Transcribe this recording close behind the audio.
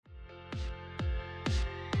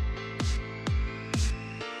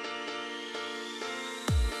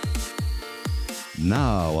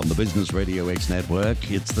Now on the Business Radio X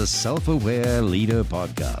Network, it's the Self-Aware Leader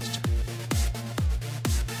Podcast.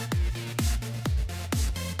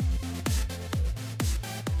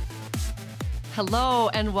 Hello,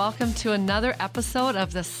 and welcome to another episode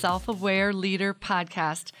of the Self-Aware Leader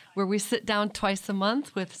Podcast, where we sit down twice a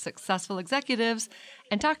month with successful executives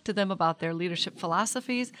and talk to them about their leadership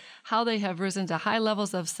philosophies, how they have risen to high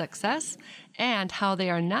levels of success, and how they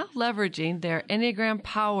are now leveraging their Enneagram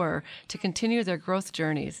power to continue their growth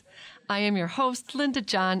journeys. I am your host, Linda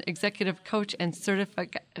John, executive coach and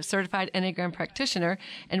certified Enneagram practitioner,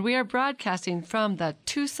 and we are broadcasting from the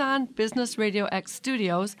Tucson Business Radio X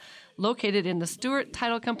studios, located in the Stewart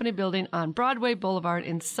Title Company building on Broadway Boulevard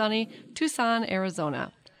in sunny Tucson,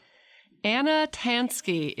 Arizona. Anna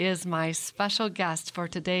Tansky is my special guest for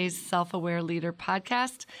today's Self-Aware Leader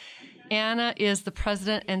Podcast. Anna is the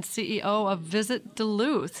president and CEO of Visit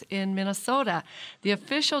Duluth in Minnesota, the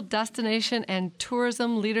official destination and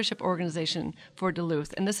tourism leadership organization for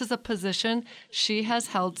Duluth. And this is a position she has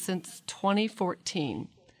held since 2014.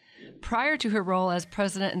 Prior to her role as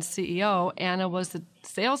president and CEO, Anna was the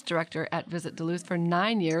sales director at Visit Duluth for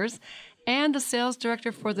 9 years and the sales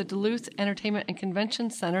director for the Duluth Entertainment and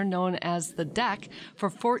Convention Center, known as the DEC,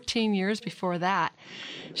 for 14 years before that.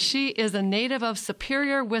 She is a native of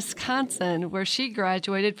Superior, Wisconsin, where she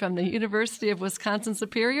graduated from the University of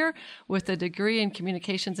Wisconsin-Superior with a degree in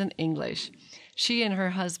communications and English. She and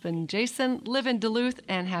her husband, Jason, live in Duluth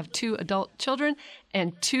and have 2 adult children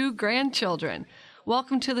and 2 grandchildren.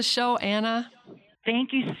 Welcome to the show, Anna.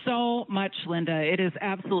 Thank you so much, Linda. It is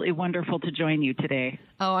absolutely wonderful to join you today.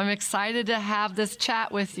 Oh, I'm excited to have this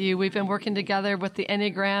chat with you. We've been working together with the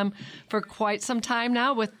Enneagram for quite some time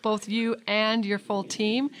now with both you and your full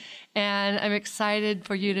team. And I'm excited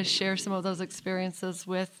for you to share some of those experiences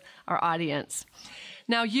with our audience.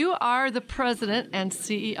 Now, you are the president and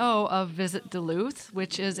CEO of Visit Duluth,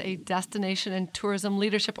 which is a destination and tourism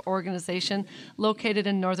leadership organization located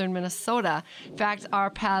in northern Minnesota. In fact, our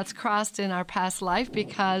paths crossed in our past life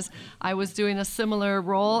because I was doing a similar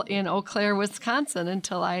role in Eau Claire, Wisconsin,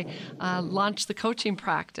 until I launched the coaching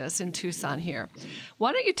practice in Tucson here.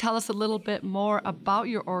 Why don't you tell us a little bit more about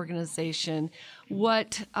your organization,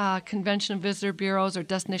 what convention and visitor bureaus or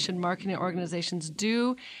destination marketing organizations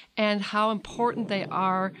do, and how important they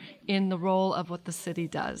are in the role of what the city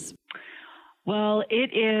does? Well,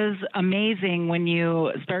 it is amazing when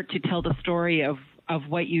you start to tell the story of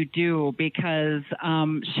what you do, because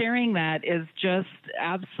sharing that is just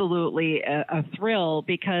absolutely a thrill,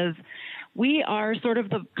 because we are sort of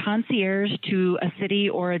the concierge to a city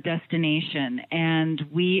or a destination, and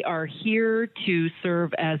we are here to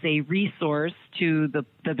serve as a resource to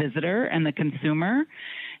the visitor and the consumer,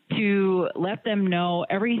 to let them know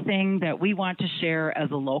everything that we want to share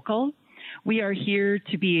as a local. We are here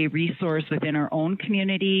to be a resource within our own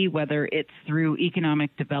community, whether it's through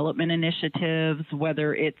economic development initiatives,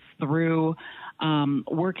 whether it's through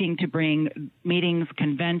working to bring meetings,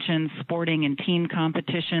 conventions, sporting and team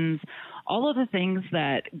competitions, all of the things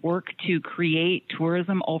that work to create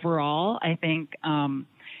tourism overall. I think,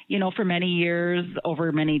 for many years,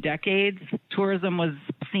 over many decades, tourism was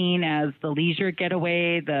seen as the leisure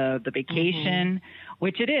getaway, the vacation,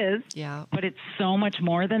 which it is, but it's so much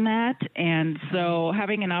more than that. And so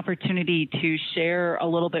having an opportunity to share a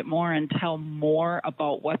little bit more and tell more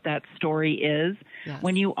about what that story is,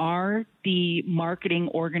 when you are the marketing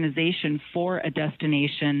organization for a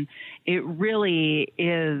destination, it really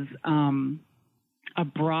is a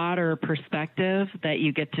broader perspective that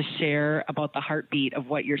you get to share about the heartbeat of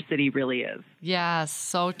what your city really is. Yes,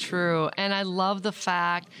 so true. And I love the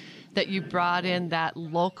fact that you brought in that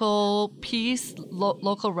local piece,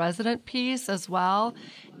 local resident piece as well.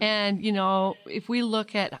 And, if we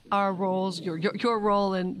look at our roles, your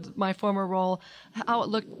role and my former role, how it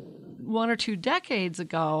looked 1 or 2 decades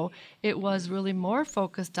ago, it was really more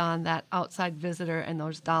focused on that outside visitor and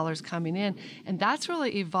those dollars coming in. And that's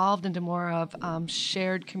really evolved into more of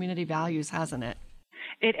shared community values, hasn't it?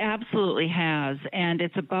 It absolutely has, and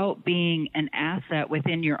it's about being an asset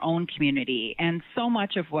within your own community. And so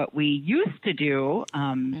much of what we used to do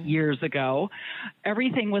years ago,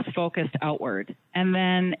 everything was focused outward. And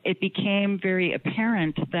then it became very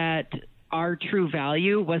apparent that our true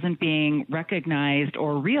value wasn't being recognized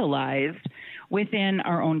or realized within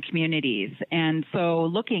our own communities. And so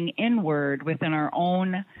looking inward within our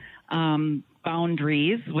own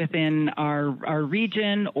boundaries within our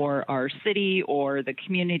region or our city or the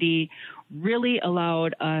community really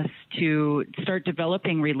allowed us to start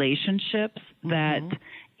developing relationships that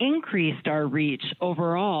increased our reach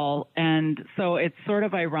overall. And so it's sort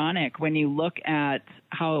of ironic when you look at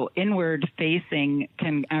how inward facing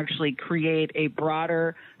can actually create a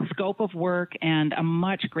broader scope of work and a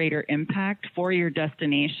much greater impact for your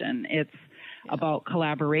destination. It's about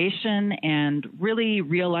collaboration and really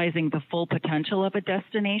realizing the full potential of a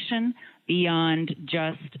destination beyond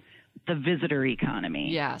just the visitor economy.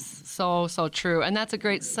 Yes, so true. And that's a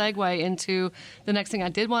great segue into the next thing I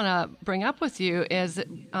did want to bring up with you is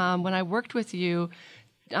when I worked with you,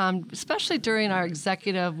 especially during our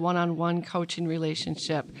executive one-on-one coaching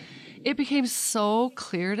relationship, it became so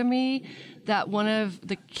clear to me that one of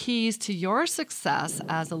the keys to your success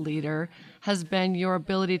as a leader has been your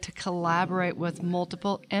ability to collaborate with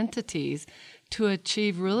multiple entities to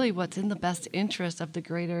achieve really what's in the best interest of the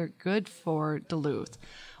greater good for Duluth.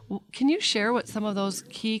 Can you share what some of those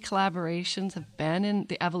key collaborations have been in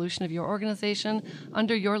the evolution of your organization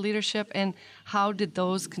under your leadership, and how did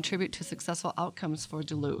those contribute to successful outcomes for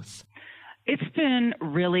Duluth? It's been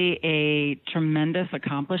really a tremendous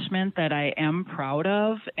accomplishment that I am proud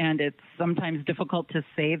of, and it's sometimes difficult to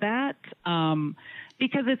say that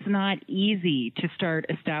because it's not easy to start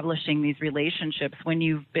establishing these relationships when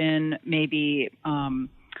you've been maybe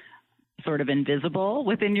sort of invisible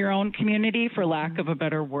within your own community, for lack of a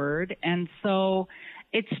better word. And so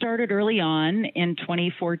it started early on in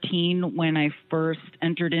 2014 when I first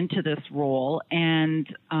entered into this role and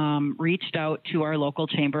reached out to our local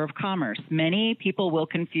Chamber of Commerce. Many people will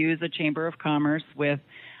confuse a Chamber of Commerce with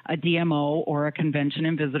a DMO or a Convention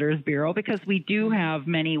and Visitors Bureau because we do have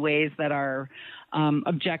many ways that our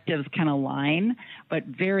objectives can align, but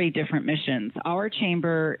very different missions. Our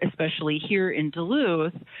chamber, especially here in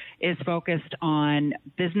Duluth, is focused on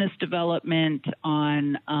business development,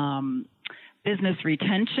 on business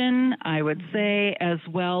retention, I would say, as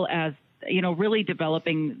well as, really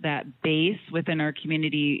developing that base within our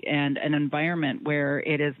community and an environment where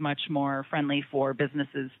it is much more friendly for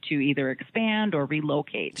businesses to either expand or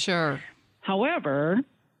relocate. Sure. However,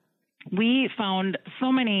 we found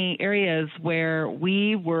so many areas where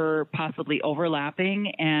we were possibly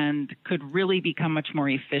overlapping and could really become much more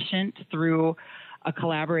efficient through a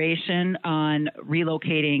collaboration on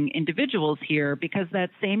relocating individuals here, because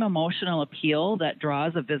that same emotional appeal that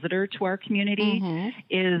draws a visitor to our community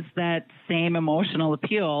is that same emotional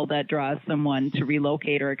appeal that draws someone to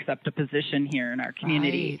relocate or accept a position here in our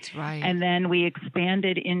community. Right. And then we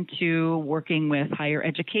expanded into working with higher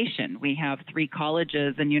education. We have 3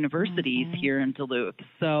 colleges and universities here in Duluth.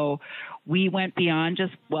 So we went beyond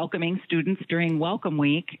just welcoming students during Welcome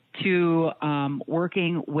Week to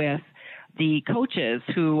working with the coaches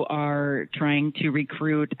who are trying to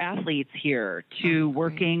recruit athletes here, to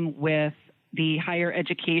working with the higher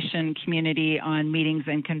education community on meetings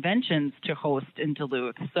and conventions to host in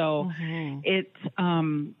Duluth. So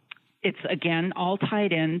it's again all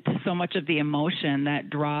tied into so much of the emotion that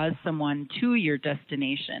draws someone to your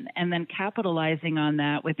destination, and then capitalizing on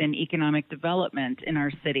that within economic development in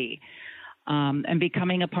our city. And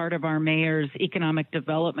becoming a part of our mayor's economic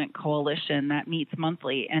development coalition that meets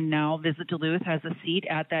monthly. And now Visit Duluth has a seat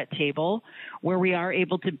at that table where we are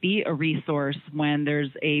able to be a resource when there's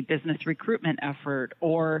a business recruitment effort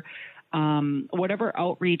or whatever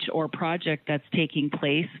outreach or project that's taking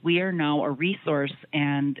place. We are now a resource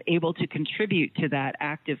and able to contribute to that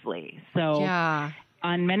actively. So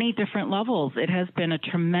on many different levels, it has been a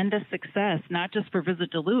tremendous success, not just for Visit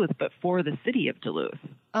Duluth, but for the city of Duluth.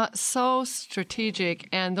 So strategic,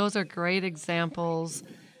 and those are great examples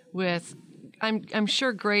with, I'm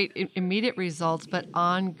sure, great immediate results, but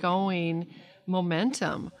ongoing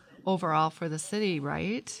momentum overall for the city,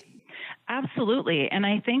 right? Absolutely. And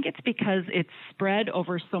I think it's because it's spread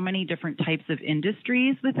over so many different types of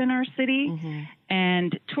industries within our city.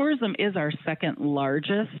 And tourism is our second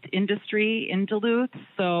largest industry in Duluth.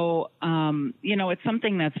 So, it's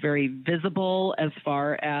something that's very visible as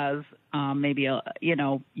far as maybe,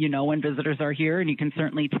 when visitors are here, and you can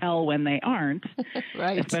certainly tell when they aren't,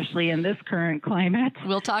 right? Especially in this current climate.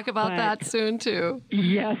 We'll talk about that soon, too.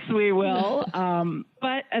 Yes, we will.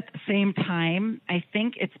 But at the same time, I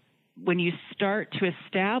think it's when you start to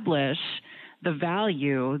establish the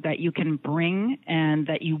value that you can bring and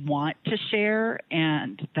that you want to share,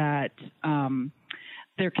 and that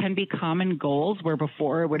there can be common goals where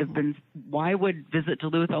before it would have been, why would Visit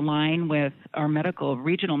Duluth align with our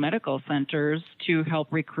regional medical centers to help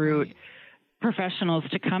recruit professionals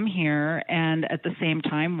to come here? And at the same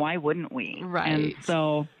time, why wouldn't we? Right. And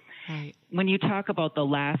so Right. When you talk about the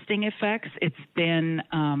lasting effects, it's been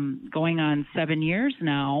going on 7 years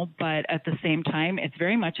now, but at the same time, it's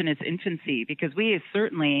very much in its infancy because we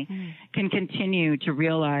certainly can continue to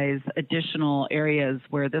realize additional areas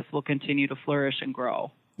where this will continue to flourish and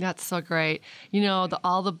grow. That's so great. You know,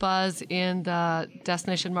 all the buzz in the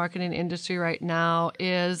destination marketing industry right now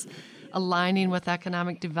is aligning with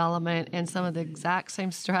economic development and some of the exact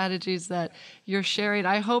same strategies that you're sharing.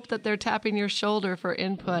 I hope that they're tapping your shoulder for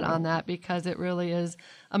input on that because it really is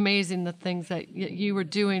amazing the things that you were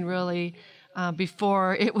doing really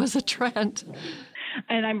before it was a trend.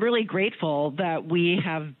 And I'm really grateful that we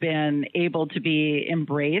have been able to be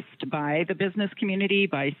embraced by the business community,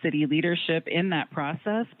 by city leadership in that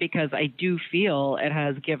process, because I do feel it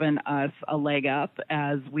has given us a leg up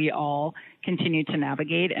as we all continue to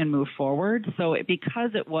navigate and move forward. So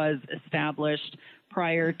because it was established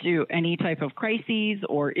prior to any type of crises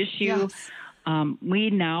or issue,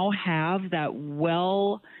 we now have that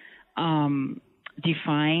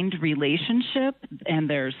defined relationship, and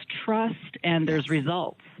there's trust and there's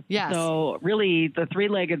results. Yes. So really the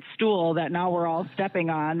three-legged stool that now we're all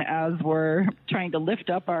stepping on as we're trying to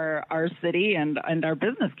lift up our city and our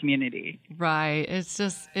business community. Right.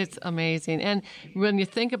 It's amazing. And when you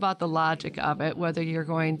think about the logic of it, whether you're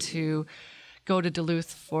going to go to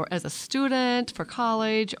Duluth as a student for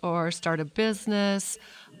college or start a business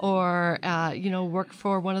or, work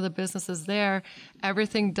for one of the businesses there,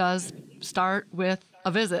 everything does start with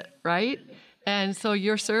a visit, right? And so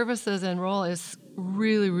your services and role is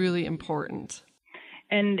really, really important.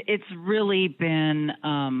 And it's really been,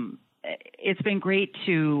 it's been great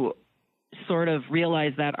to sort of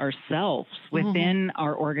realize that ourselves within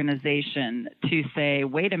our organization to say,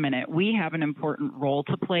 wait a minute, we have an important role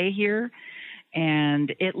to play here.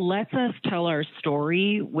 And it lets us tell our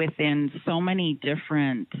story within so many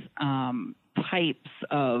different types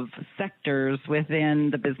of sectors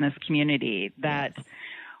within the business community that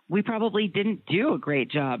we probably didn't do a great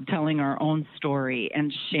job telling our own story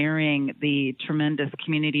and sharing the tremendous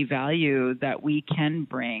community value that we can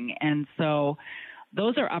bring. And so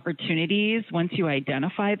those are opportunities, once you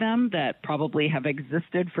identify them, that probably have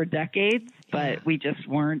existed for decades, but we just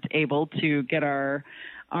weren't able to get our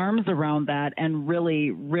arms around that and really,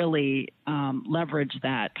 really leverage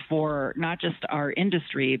that for not just our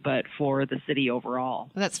industry, but for the city overall.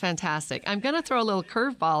 That's fantastic. I'm going to throw a little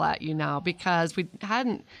curveball at you now because we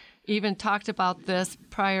hadn't even talked about this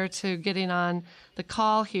prior to getting on the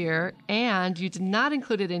call here, and you did not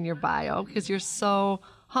include it in your bio because you're so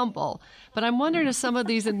humble. But I'm wondering if some of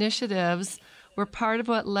these initiatives were part of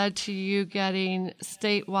what led to you getting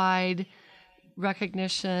statewide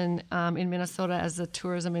recognition in Minnesota as a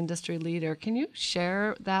tourism industry leader. Can you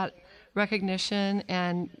share that recognition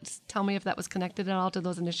and tell me if that was connected at all to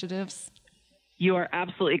those initiatives? You are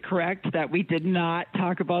absolutely correct that we did not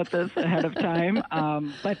talk about this ahead of time,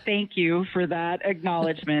 but thank you for that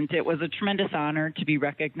acknowledgement. It was a tremendous honor to be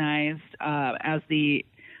recognized as the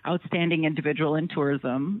outstanding individual in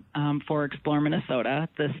tourism for Explore Minnesota,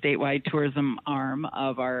 the statewide tourism arm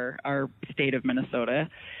of our state of Minnesota.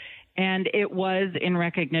 And it was in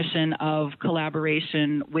recognition of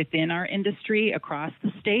collaboration within our industry across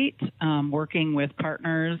the state, working with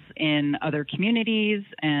partners in other communities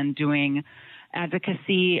and doing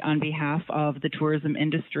advocacy on behalf of the tourism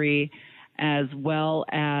industry, as well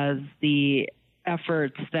as the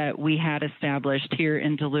efforts that we had established here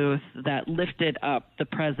in Duluth that lifted up the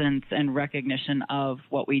presence and recognition of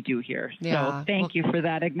what we do here. Yeah. So thank you for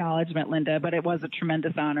that acknowledgement, Linda, but it was a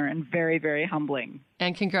tremendous honor and very, very humbling.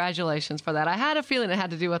 And congratulations for that. I had a feeling it had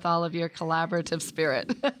to do with all of your collaborative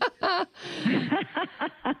spirit.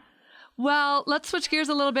 Well, let's switch gears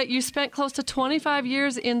a little bit. You spent close to 25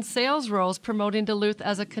 years in sales roles promoting Duluth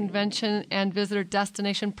as a convention and visitor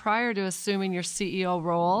destination prior to assuming your CEO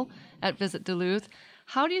role at Visit Duluth.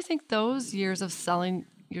 How do you think those years of selling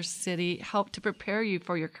your city helped to prepare you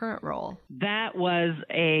for your current role? That was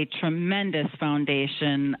a tremendous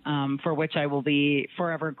foundation for which I will be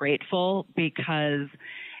forever grateful, because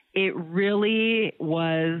it really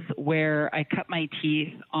was where I cut my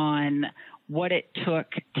teeth on what it took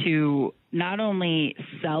to not only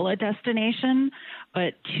sell a destination,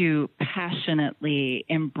 but to passionately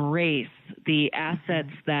embrace the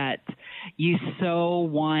assets that you so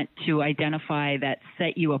want to identify that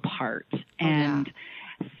set you apart and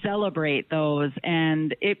celebrate those.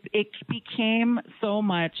 And it became so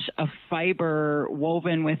much a fiber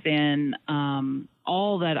woven within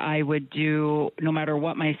all that I would do, no matter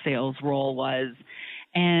what my sales role was,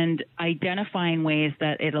 and identifying ways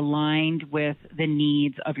that it aligned with the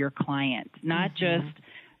needs of your client, not just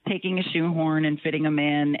taking a shoehorn and fitting them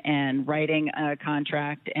in and writing a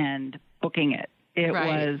contract and booking it. It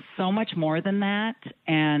was so much more than that,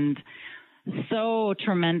 and so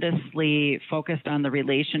tremendously focused on the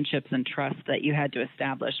relationships and trust that you had to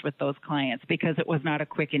establish with those clients, because it was not a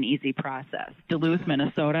quick and easy process. Duluth,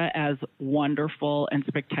 Minnesota, as wonderful and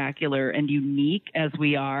spectacular and unique as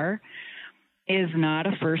we are, is not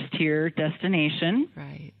a first-tier destination.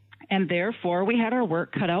 Right. And therefore, we had our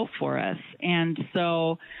work cut out for us. And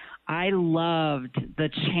so I loved the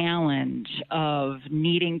challenge of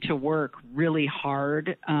needing to work really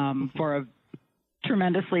hard for a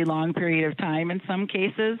tremendously long period of time in some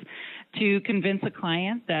cases to convince a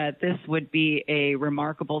client that this would be a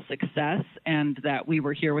remarkable success and that we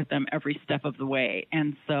were here with them every step of the way.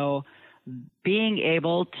 And so being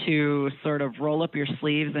able to sort of roll up your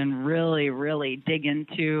sleeves and really, really dig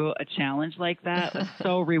into a challenge like that was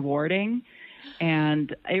so rewarding.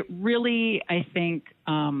 And it really, I think,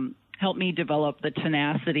 helped me develop the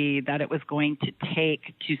tenacity that it was going to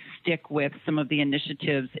take to stick with some of the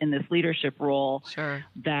initiatives in this leadership role. Sure.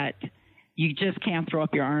 That you just can't throw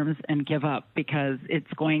up your arms and give up, because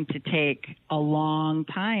it's going to take a long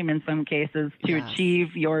time in some cases to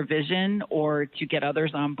achieve your vision or to get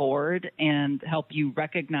others on board and help you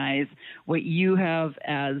recognize what you have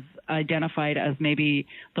as identified as maybe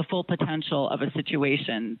the full potential of a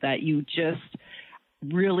situation, that you just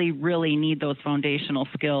really, really need those foundational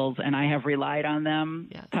skills, and I have relied on them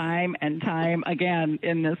time and time again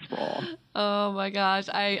in this role. Oh my gosh,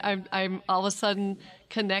 I'm all of a sudden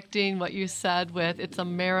connecting what you said with it's a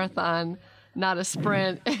marathon, not a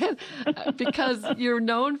sprint, because you're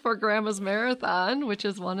known for Grandma's Marathon, which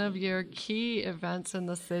is one of your key events in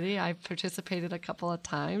the city. I've participated a couple of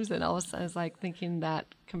times, and all of a sudden I was like thinking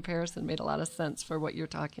that comparison made a lot of sense for what you're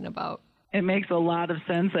talking about. It makes a lot of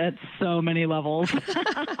sense at so many levels.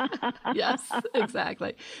 Yes,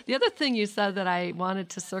 exactly. The other thing you said that I wanted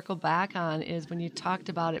to circle back on is when you talked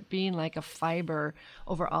about it being like a fiber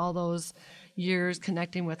over all those years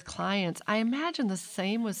connecting with clients. I imagine the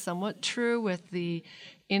same was somewhat true with the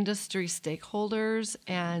industry stakeholders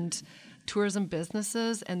and tourism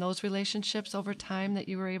businesses and those relationships over time that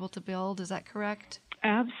you were able to build. Is that correct?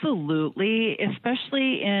 Absolutely,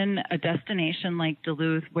 especially in a destination like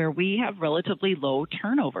Duluth, where we have relatively low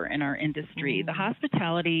turnover in our industry. The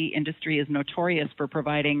hospitality industry is notorious for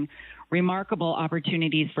providing remarkable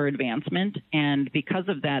opportunities for advancement, and because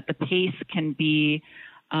of that, the pace can be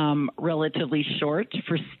relatively short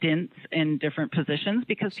for stints in different positions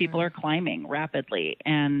because people are climbing rapidly,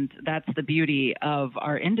 and that's the beauty of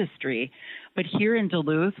our industry. But here in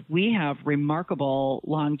Duluth, we have remarkable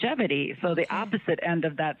longevity, so the opposite end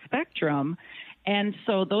of that spectrum. And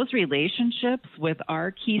so those relationships with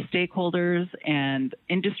our key stakeholders and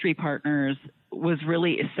industry partners was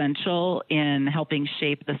really essential in helping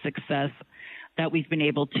shape the success that we've been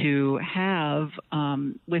able to have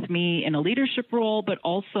with me in a leadership role, but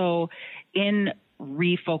also in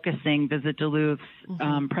refocusing Visit Duluth's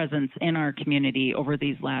presence in our community over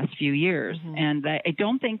these last few years. And I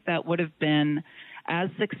don't think that would have been as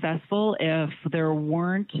successful if there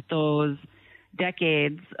weren't those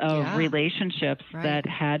decades of relationships that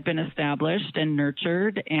had been established and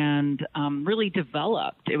nurtured and really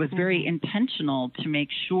developed. It was very intentional to make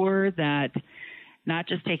sure that not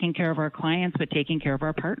just taking care of our clients, but taking care of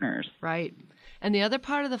our partners. Right. And the other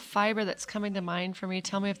part of the fiber that's coming to mind for me,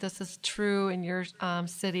 tell me if this is true in your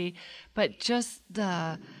city, but just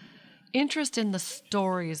the interest in the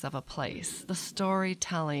stories of a place, the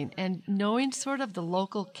storytelling, and knowing sort of the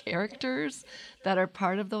local characters that are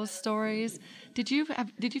part of those stories. Did you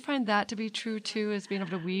find that to be true too, as being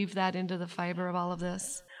able to weave that into the fiber of all of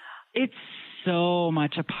this? It's so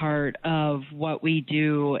much a part of what we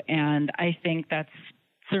do, and I think that's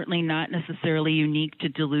certainly not necessarily unique to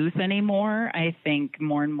Duluth anymore. I think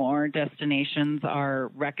more and more destinations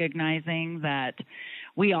are recognizing that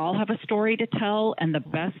we all have a story to tell, and the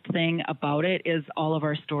best thing about it is all of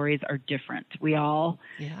our stories are different. We all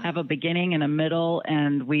have a beginning and a middle,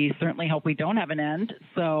 and we certainly hope we don't have an end.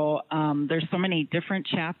 So there's so many different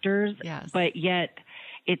chapters, but yet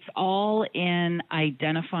it's all in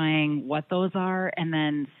identifying what those are and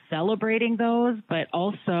then celebrating those, but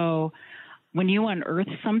also when you unearth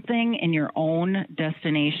something in your own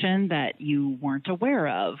destination that you weren't aware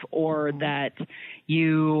of, or that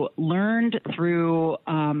you learned through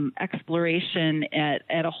exploration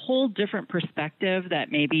at a whole different perspective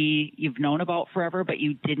that maybe you've known about forever, but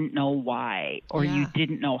you didn't know why, or you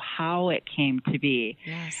didn't know how it came to be.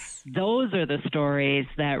 Those are the stories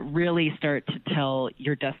that really start to tell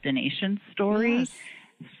your destination story.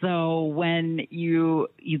 So when you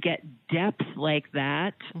get depth like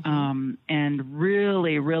that, and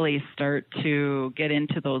really start to get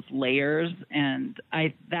into those layers, and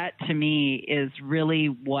that to me is really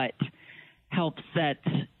what helps set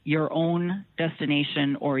your own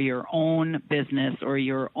destination or your own business or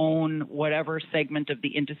your own whatever segment of the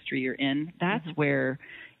industry you're in. That's where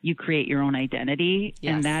you create your own identity,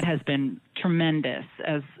 and that has been tremendous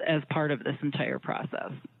as part of this entire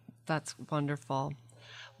process. That's wonderful.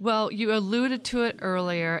 Well, you alluded to it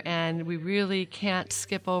earlier, and we really can't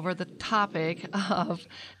skip over the topic of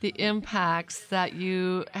the impacts that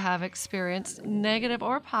you have experienced, negative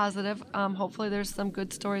or positive. Hopefully there's some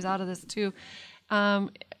good stories out of this too.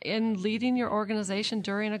 In leading your organization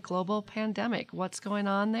during a global pandemic, what's going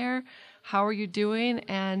on there? How are you doing?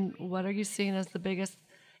 And what are you seeing as the biggest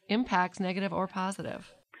impacts, negative or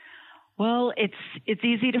positive? Well, it's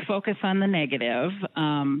easy to focus on the negative,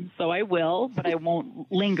 so I will, but I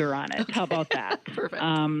won't linger on it. Okay. How about that? Perfect.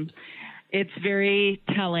 It's very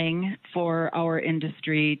telling for our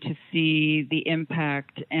industry to see the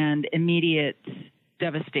impact and immediate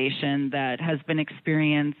devastation that has been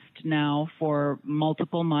experienced now for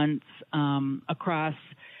multiple months across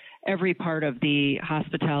every part of the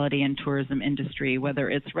hospitality and tourism industry,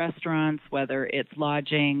 whether it's restaurants, whether it's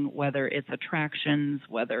lodging, whether it's attractions,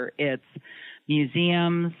 whether it's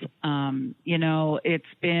museums. It's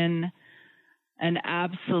been an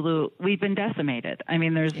absolute, we've been decimated. I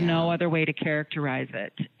mean, there's no other way to characterize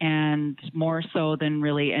it, and more so than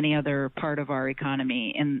really any other part of our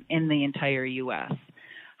economy in the entire U.S.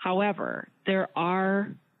 However, there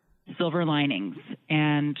are silver linings,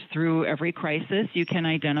 and through every crisis you can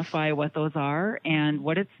identify what those are, and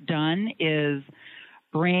what it's done is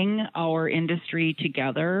bring our industry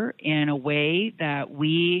together in a way that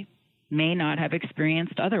we may not have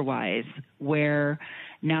experienced otherwise, where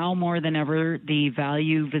now more than ever the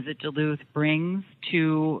value Visit Duluth brings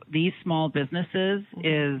to these small businesses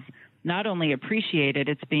is not only appreciated,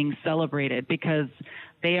 it's being celebrated, because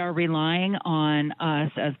they are relying on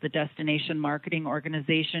us as the destination marketing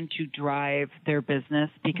organization to drive their business,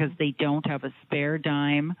 because they don't have a spare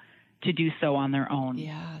dime to do so on their own.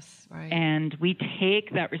 Yes, right. And we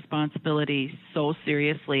take that responsibility so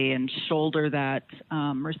seriously and shoulder that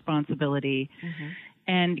responsibility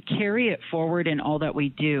and carry it forward in all that we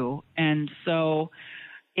do. And so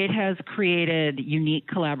it has created unique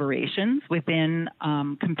collaborations within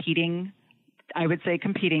competing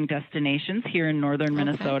destinations here in northern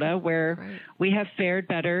Minnesota, where we have fared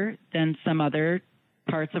better than some other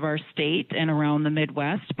parts of our state and around the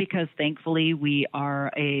Midwest, because thankfully we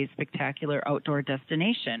are a spectacular outdoor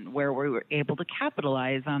destination where we were able to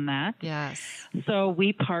capitalize on that. Yes. So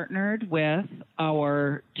we partnered with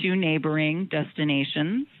our two neighboring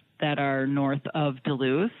destinations that are north of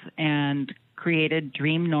Duluth and created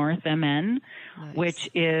Dream North MN, which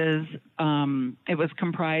is, it was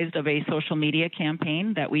comprised of a social media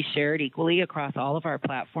campaign that we shared equally across all of our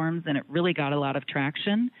platforms, and it really got a lot of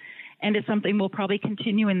traction. And it's something we'll probably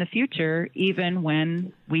continue in the future, even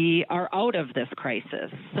when we are out of this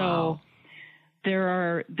crisis. So there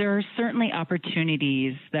are certainly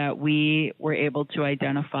opportunities that we were able to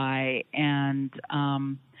identify, and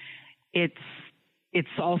it's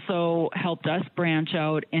also helped us branch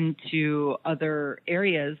out into other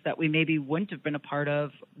areas that we maybe wouldn't have been a part of,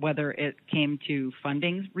 whether it came to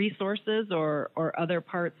funding resources or other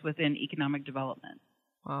parts within economic development.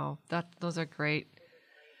 Wow, those are great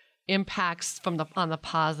impacts on the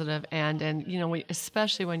positive end. And,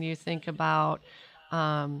 especially when you think about,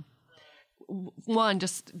 one,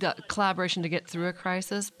 just the collaboration to get through a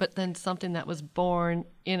crisis, but then something that was born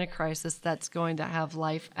in a crisis that's going to have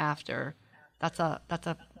life after. That's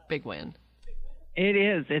a big win. It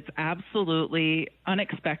is. It's absolutely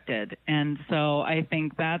unexpected. And so I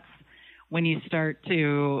think that's when you start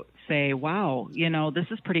to say, wow, this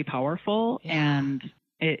is pretty powerful. Yeah. And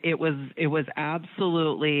it was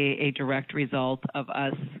absolutely a direct result of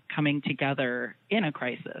us coming together in a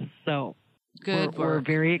crisis. So we're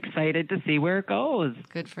very excited to see where it goes.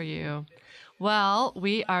 Good for you. Well,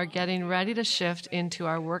 we are getting ready to shift into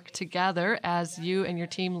our work together as you and your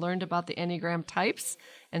team learned about the Enneagram types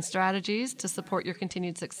and strategies to support your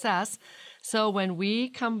continued success. So when we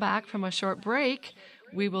come back from a short break,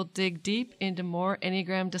 we will dig deep into more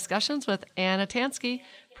Enneagram discussions with Anna Tansky,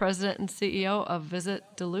 President and CEO of Visit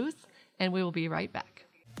Duluth, and we will be right back.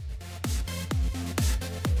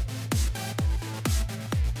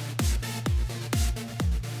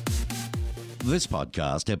 This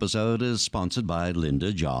podcast episode is sponsored by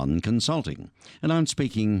Linda John Consulting, and I'm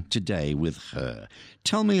speaking today with her.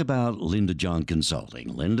 Tell me about Linda John Consulting,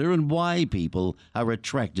 Linda, and why people are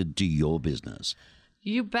attracted to your business.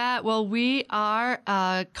 You bet. Well, we are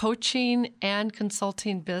a coaching and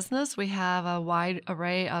consulting business. We have a wide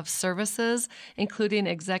array of services, including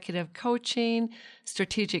executive coaching,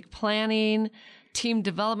 strategic planning, team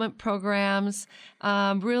development programs,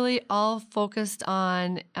 really all focused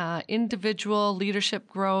on individual leadership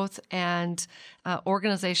growth and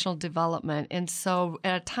organizational development. And so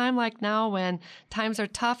at a time like now when times are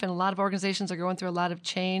tough and a lot of organizations are going through a lot of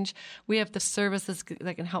change, we have the services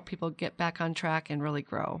that can help people get back on track and really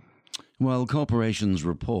grow. Well, corporations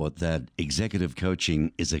report that executive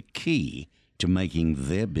coaching is a key to making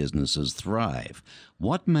their businesses thrive.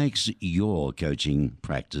 What makes your coaching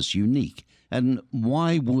practice unique? And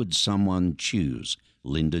why would someone choose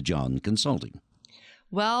Linda John Consulting?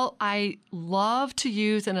 Well, I love to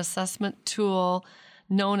use an assessment tool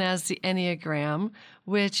known as the Enneagram,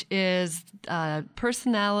 which is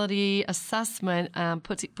personality assessment,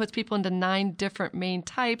 puts people into 9 different main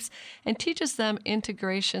types and teaches them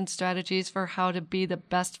integration strategies for how to be the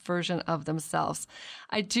best version of themselves.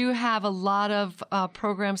 I do have a lot of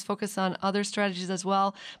programs focused on other strategies as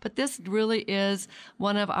well, but this really is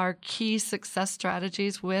one of our key success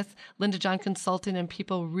strategies with Linda John Consulting, and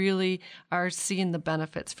people really are seeing the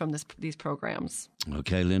benefits from these programs.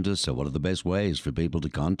 Okay, Linda, so what are the best ways for people to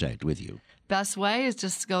contact with you? Best way is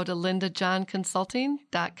just to go to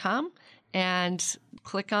lindajohnconsulting.com and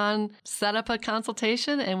click on set up a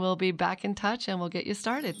consultation, and we'll be back in touch and we'll get you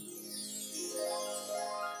started.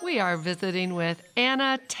 We are visiting with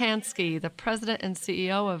Anna Tansky, the president and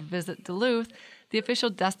CEO of Visit Duluth, the official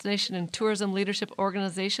destination and tourism leadership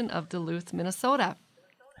organization of Duluth, Minnesota.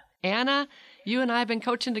 Anna, you and I have been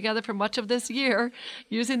coaching together for much of this year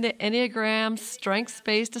using the Enneagram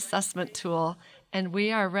strengths-based assessment tool, and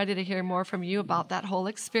we are ready to hear more from you about that whole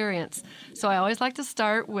experience. So I always like to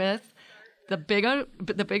start with the big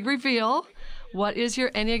reveal. What is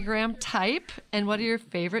your Enneagram type, and what are your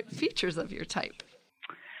favorite features of your type?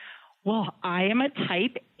 Well, I am a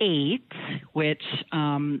type 8, which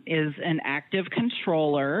is an active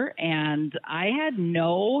controller, and I had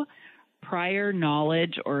no prior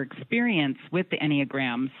knowledge or experience with the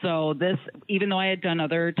Enneagram. So this, even though I had done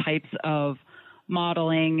other types of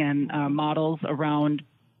modeling and models around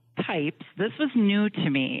types, this was new to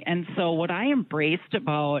me. And so what I embraced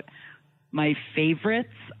about my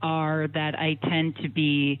favorites are that I tend to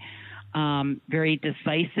be very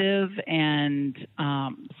decisive and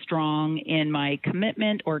strong in my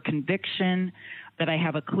commitment or conviction, that I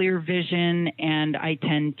have a clear vision, and I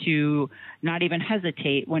tend to not even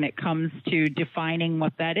hesitate when it comes to defining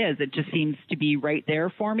what that is. It just seems to be right there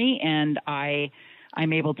for me, and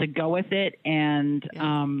I'm able to go with it. And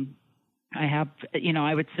I have,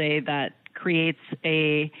 I would say that creates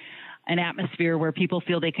an atmosphere where people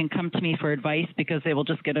feel they can come to me for advice because they will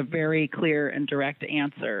just get a very clear and direct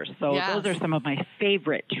answer. So those are some of my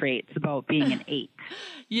favorite traits about being an 8.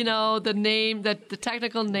 The name, the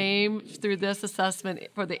technical name through this assessment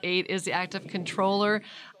for the 8 is the active controller.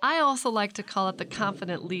 I also like to call it the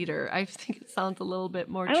confident leader. I think it sounds a little bit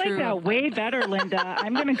more true. I like that way better, Linda.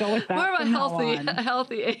 I'm going to go with that. More of a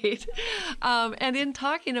healthy 8. And in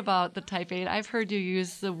talking about the type 8, I've heard you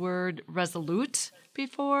use the word resolute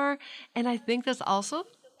before, and I think this also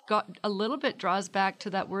got a little bit draws back to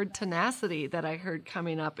that word tenacity that I heard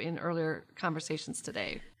coming up in earlier conversations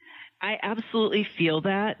today. I absolutely feel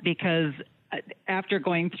that, because after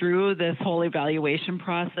going through this whole evaluation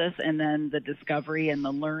process and then the discovery and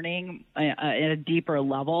the learning at a deeper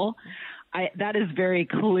level, that is very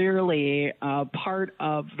clearly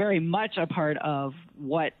very much a part of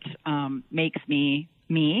what makes me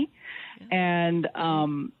me. And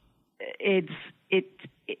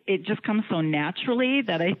it just comes so naturally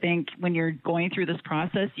that I think when you're going through this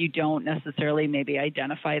process, you don't necessarily maybe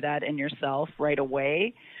identify that in yourself right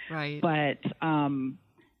away. Right. But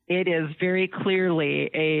it is very clearly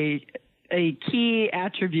a key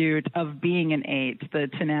attribute of being an 8, the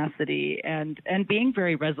tenacity and being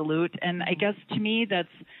very resolute. And I guess to me that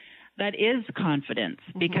is confidence,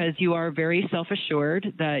 because you are very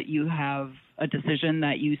self-assured that you have a decision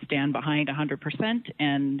that you stand behind 100%,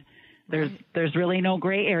 and there's really no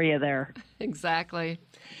gray area there. Exactly.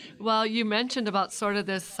 Well, you mentioned about sort of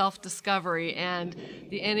this self-discovery, and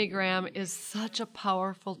the Enneagram is such a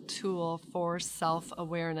powerful tool for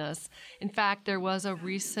self-awareness. In fact, there was a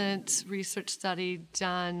recent research study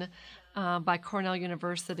done by Cornell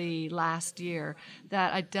University last year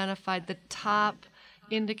that identified the top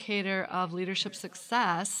indicator of leadership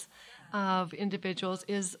success of individuals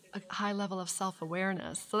is a high level of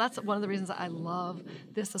self-awareness. So that's one of the reasons I love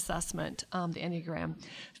this assessment, the Enneagram.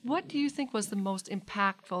 What do you think was the most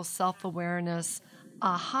impactful self-awareness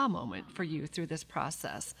aha moment for you through this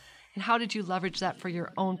process? And how did you leverage that for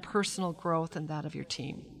your own personal growth and that of your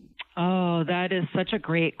team? Oh, that is such a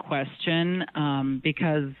great question,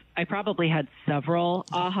 because I probably had several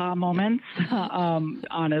aha moments,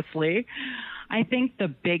 honestly. I think the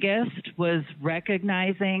biggest was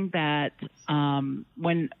recognizing that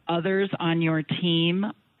when others on your team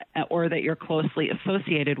or that you're closely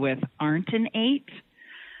associated with aren't an 8,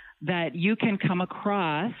 that you can come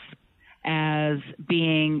across as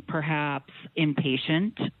being perhaps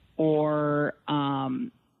impatient or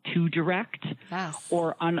too direct, yes,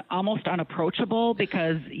 or almost unapproachable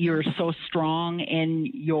because you're so strong in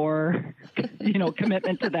your,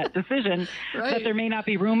 commitment to that decision, right, that there may not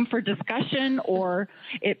be room for discussion, or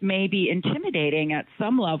it may be intimidating at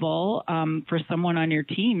some level for someone on your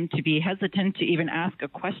team to be hesitant to even ask a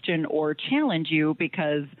question or challenge you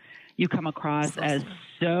because you come across as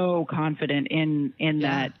so confident in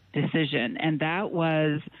that decision. And that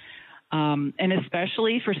was, and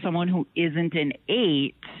especially for someone who isn't an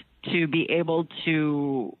 8, to be able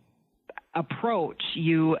to approach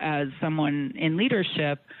you as someone in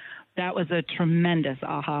leadership, that was a tremendous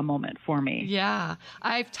aha moment for me. Yeah.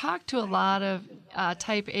 I've talked to a lot of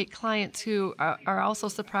type 8 clients who are also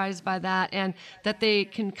surprised by that, and that they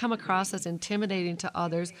can come across as intimidating to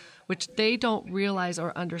others, which they don't realize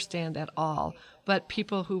or understand at all. But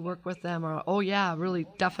people who work with them are, oh yeah, really,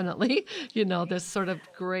 definitely, this sort of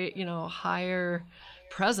great, higher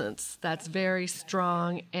presence that's very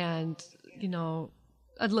strong and,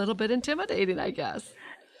 a little bit intimidating, I guess.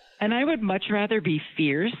 And I would much rather be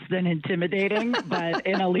fierce than intimidating, but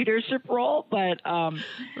in a leadership role. But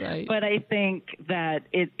right. But I think that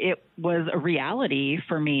it was a reality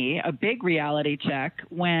for me, a big reality check,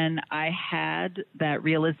 when I had that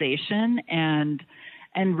realization and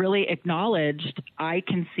really acknowledged I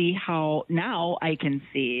can see how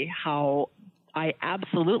I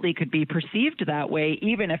absolutely could be perceived that way,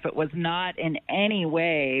 even if it was not in any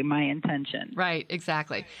way my intention. Right,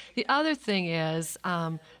 exactly. The other thing is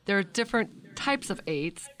there are different types of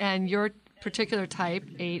 8s, and your particular type,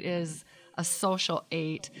 8, is a social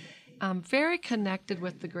 8, very connected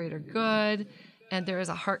with the greater good, and there is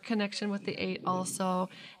a heart connection with the 8 also.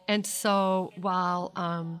 And so while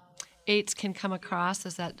 8s can come across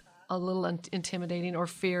as that a little intimidating or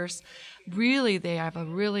fierce, really they have a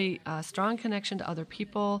really strong connection to other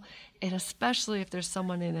people, and especially if there's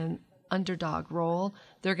someone in an underdog role,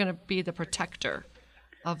 they're going to be the protector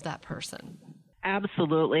of that person.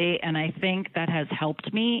 Absolutely, and I think that has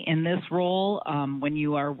helped me in this role when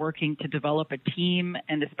you are working to develop a team,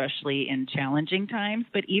 and especially in challenging times,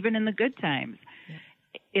 but even in the good times. Yeah.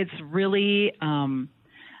 It's really...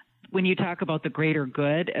 when you talk about the greater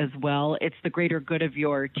good as well, it's the greater good of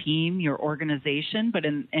your team, your organization, but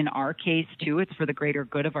in our case too, it's for the greater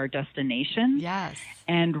good of our destination. Yes.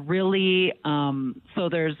 And really, so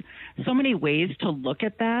there's so many ways to look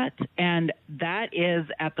at that, and that is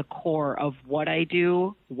at the core of what I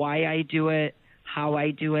do, why I do it, how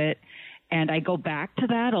I do it. And I go back to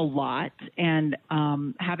that a lot, and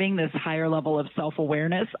having this higher level of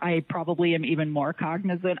self-awareness, I probably am even more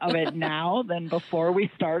cognizant of it now than before we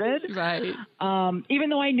started. Right. Even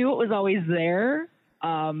though I knew it was always there,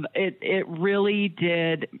 it really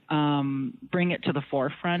did bring it to the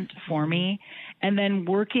forefront for me. And then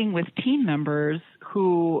working with team members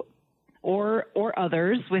who, or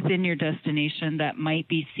others within your destination that might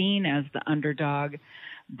be seen as the underdog,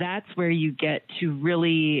 that's where you get to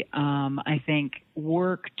really, I think,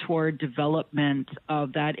 work toward development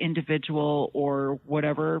of that individual or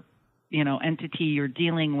whatever, entity you're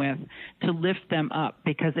dealing with, to lift them up,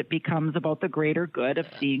 because it becomes about the greater good of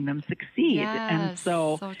seeing them succeed. Yes, and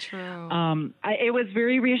so true. It was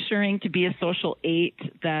very reassuring to be a social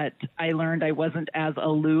 8, that I learned I wasn't as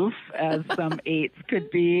aloof as some 8s could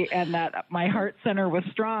be, and that my heart center was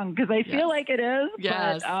strong, because I feel like it is.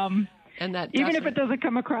 Yes. But, and that even if it doesn't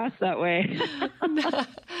come across that way.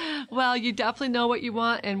 Well, you definitely know what you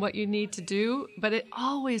want and what you need to do, but it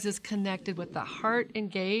always is connected with the heart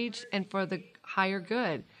engaged and for the higher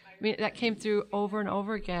good. I mean, that came through over and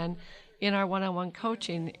over again in our one-on-one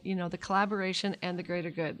coaching, the collaboration and the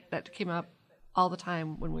greater good. That came up all the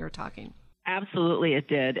time when we were talking. Absolutely, it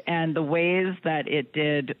did. And the ways that it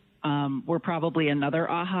did were probably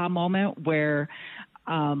another aha moment where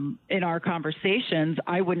in our conversations,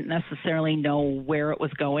 I wouldn't necessarily know where it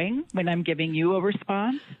was going when I'm giving you a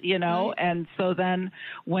response, Right. And so then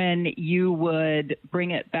when you would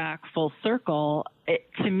bring it back full circle, it,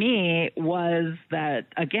 to me, was that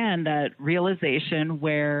realization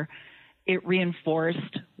where it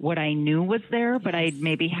reinforced what I knew was there, but I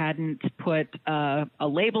maybe hadn't put a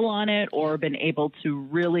label on it or been able to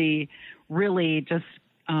really, really just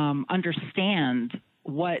understand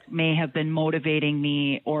what may have been motivating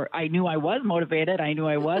me, or I knew I was motivated. I knew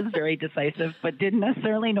I was very decisive, but didn't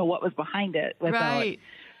necessarily know what was behind it without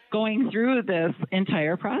going through this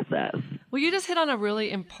entire process. Well, you just hit on a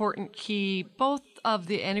really important key, both of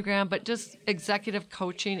the Enneagram, but just executive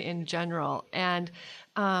coaching in general. And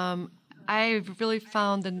I've really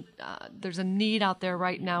found there's a need out there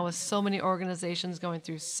right now with so many organizations going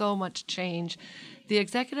through so much change. The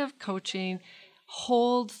executive coaching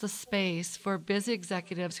holds the space for busy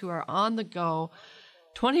executives who are on the go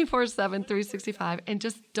 24/7, 365, and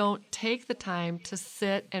just don't take the time to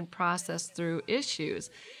sit and process through issues.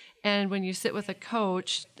 And when you sit with a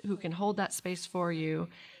coach who can hold that space for you,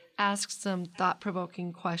 ask some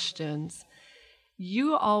thought-provoking questions,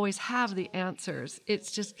 you always have the answers.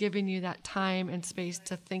 It's just giving you that time and space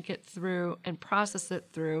to think it through and process it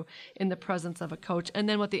through in the presence of a coach. And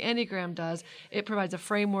then what the Enneagram does, it provides a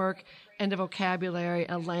framework and a vocabulary,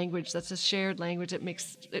 a language that's a shared language.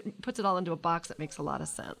 It puts it all into a box that makes a lot of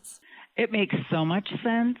sense. It makes so much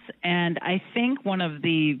sense. And I think one of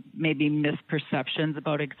the maybe misperceptions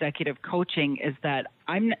about executive coaching is that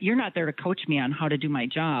you're not there to coach me on how to do my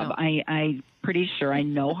job. No. I'm pretty sure I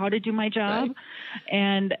know how to do my job. Right.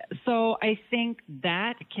 And so I think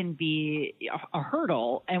that can be a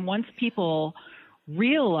hurdle. And once people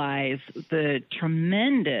realize the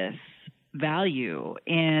tremendous value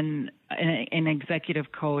in an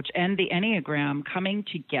executive coach and the Enneagram coming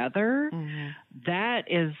together, that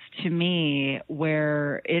is, to me,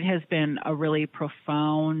 where it has been a really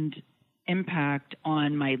profound impact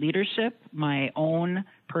on my leadership, my own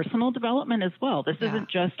personal development as well. This isn't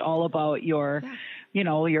just all about your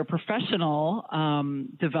professional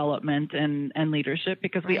development and leadership,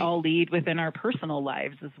 because we all lead within our personal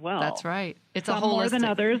lives as well. That's right. It's some more than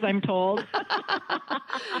others, I'm told.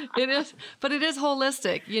 It is, but it is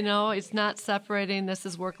holistic. It's not separating. This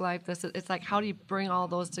is work life. It's like, how do you bring all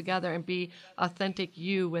those together and be authentic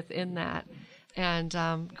you within that, and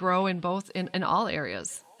grow in all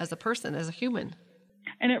areas as a person, as a human.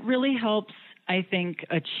 And it really helps, I think,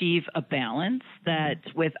 achieve a balance that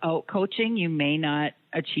without coaching you may not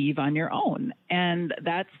achieve on your own. And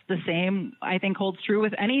that's the same, I think, holds true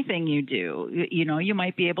with anything you do. You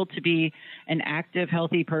might be able to be an active,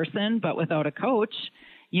 healthy person, but without a coach,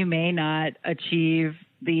 you may not achieve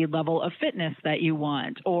the level of fitness that you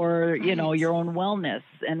want, or, your own wellness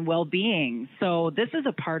and well-being. So this is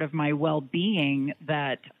a part of my well-being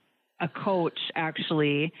that a coach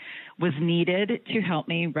actually was needed to help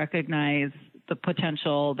me recognize the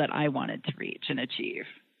potential that I wanted to reach and achieve.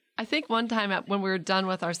 I think one time when we were done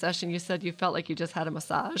with our session, you said you felt like you just had a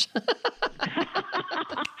massage.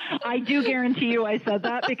 I do guarantee you I said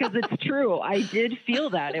that, because it's true. I did feel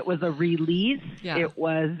that. It was a release. Yeah. It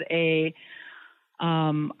was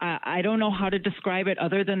I don't know how to describe it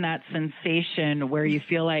other than that sensation where you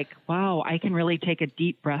feel like, wow, I can really take a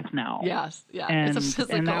deep breath now. Yes. Yeah. And, it's a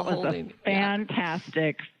physical and that was holding. a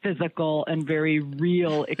fantastic physical and very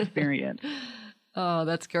real experience. Oh,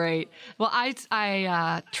 that's great. Well,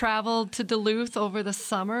 I traveled to Duluth over the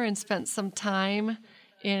summer and spent some time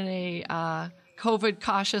in a COVID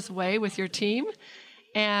cautious way with your team.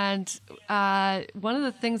 And one of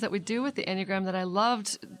the things that we do with the Enneagram that I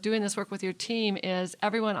loved doing this work with your team is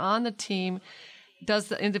everyone on the team does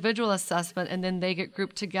the individual assessment, and then they get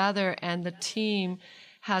grouped together, and the team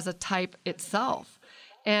has a type itself.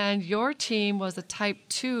 And your team was a type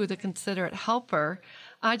 2, the considerate helper.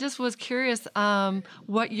 I just was curious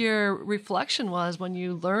what your reflection was when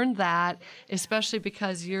you learned that, especially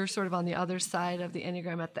because you're sort of on the other side of the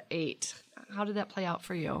Enneagram at the 8. How did that play out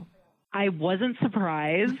for you? I wasn't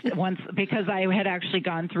surprised once, because I had actually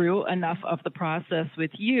gone through enough of the process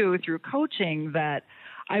with you through coaching that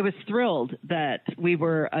I was thrilled that we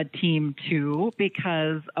were a team 2,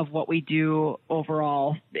 because of what we do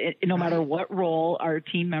overall. No matter what role our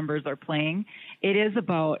team members are playing, it is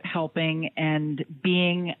about helping and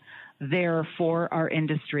being there for our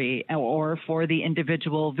industry, or for the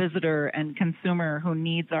individual visitor and consumer who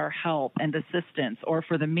needs our help and assistance, or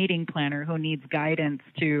for the meeting planner who needs guidance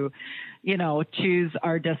to, choose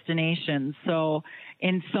our destination. So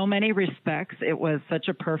in so many respects, it was such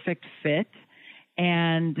a perfect fit.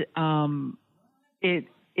 And it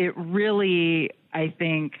really, I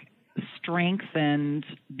think, strengthened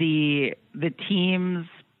the team's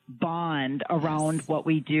bond around what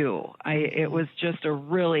we do. It was just a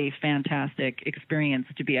really fantastic experience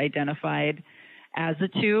to be identified as a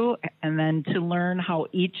 2, and then to learn how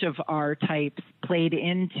each of our types played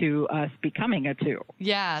into us becoming a 2.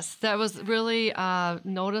 Yes, that was really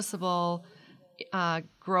noticeable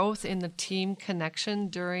growth in the team connection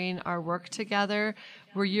during our work together,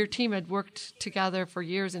 where your team had worked together for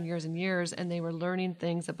years and years and years, and they were learning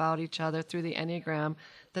things about each other through the Enneagram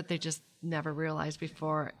that they just never realized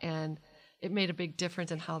before, and it made a big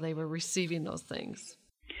difference in how they were receiving those things.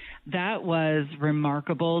 That was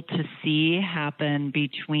remarkable to see happen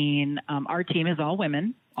between our team is all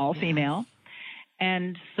women, all female.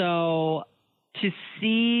 And so to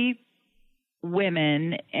see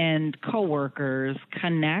women and coworkers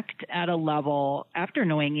connect at a level after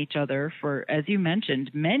knowing each other for, as you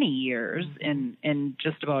mentioned, many years in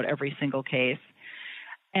just about every single case,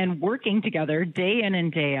 and working together day in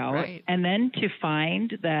and day out, right. And then to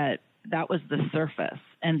find that was the surface.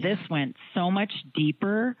 And this went so much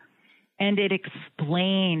deeper, and it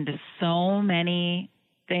explained so many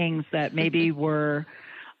things that maybe were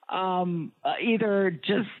either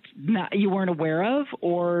just not, you weren't aware of,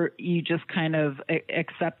 or you just kind of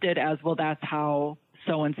accepted as, well, that's how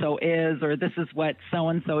so-and-so is, or this is what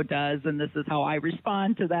so-and-so does, and this is how I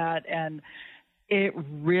respond to that. And it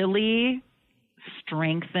really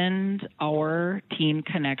strengthened our team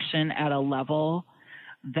connection at a level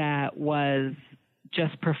that was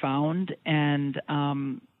just profound, and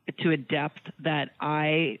to a depth that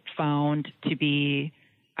I found to be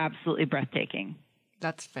absolutely breathtaking.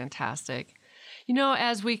 That's fantastic. You know,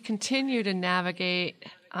 as we continue to navigate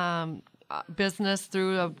business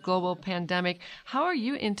through a global pandemic, how are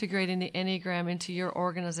you integrating the Enneagram into your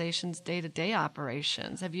organization's day-to-day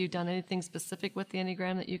operations? Have you done anything specific with the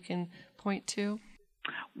Enneagram that you can point to?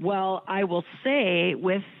 Well, I will say,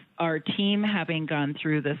 with our team having gone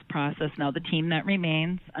through this process, now the team that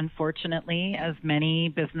remains, unfortunately, as many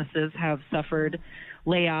businesses have suffered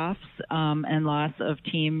layoffs and loss of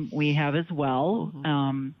team, we have as well.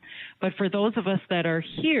 But for those of us that are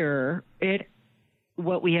here,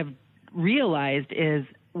 what we have realized is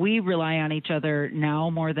we rely on each other now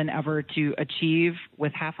more than ever to achieve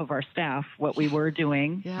with half of our staff what we were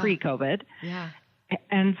doing pre-COVID. Yeah.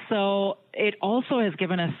 And so it also has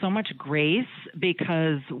given us so much grace,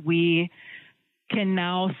 because we can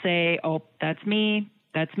now say, oh, that's me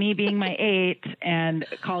being my 8, and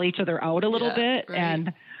call each other out a little bit,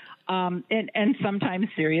 right. and sometimes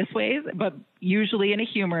serious ways, but usually in a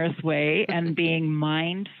humorous way, and being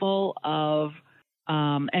mindful of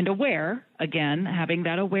and aware, again, having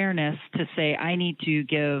that awareness to say, I need to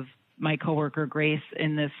give my coworker grace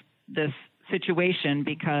in this situation,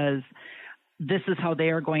 because this is how they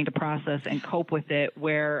are going to process and cope with it,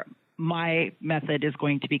 where my method is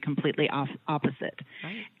going to be completely opposite.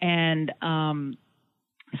 Right. And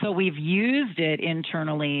so we've used it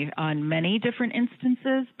internally on many different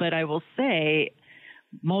instances, but I will say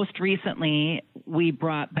most recently we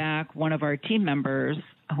brought back one of our team members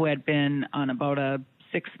who had been on about a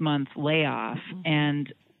 6-month layoff,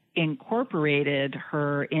 and incorporated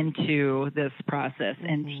her into this process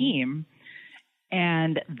and team.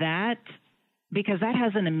 And because that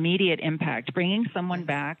has an immediate impact. Bringing someone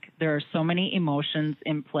back, there are so many emotions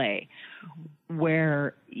in play,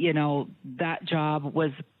 where, that job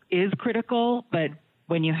is critical, but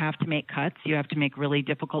when you have to make cuts, you have to make really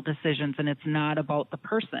difficult decisions, and it's not about the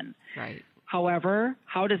person. Right. However,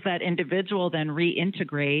 how does that individual then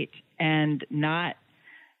reintegrate and not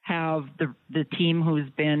have the team who's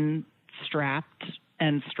been strapped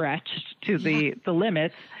and stretched to the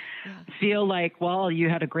limits feel like, well, you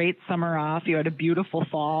had a great summer off, you had a beautiful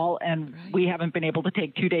fall, and we haven't been able to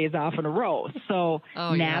take 2 days off in a row. So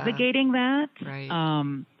navigating that,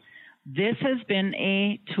 this has been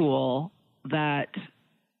a tool that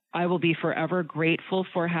I will be forever grateful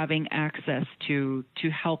for having access to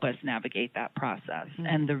help us navigate that process,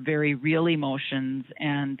 and the very real emotions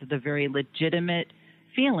and the very legitimate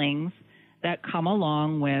feelings that come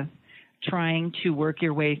along with trying to work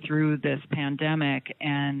your way through this pandemic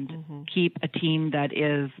and keep a team that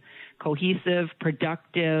is cohesive,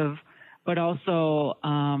 productive, but also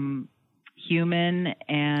human,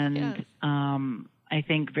 and I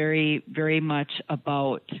think very, very much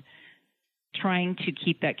about trying to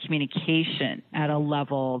keep that communication at a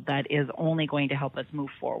level that is only going to help us move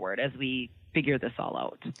forward as we figure this all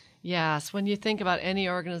out. Yes, when you think about any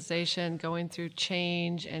organization going through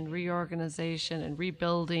change and reorganization and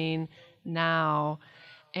rebuilding now,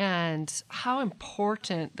 and how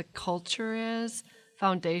important the culture is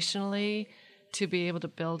foundationally to be able to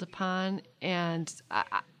build upon. And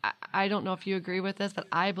I don't know if you agree with this, but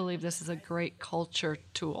I believe this is a great culture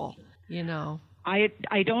tool, I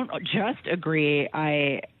don't just agree.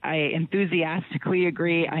 I enthusiastically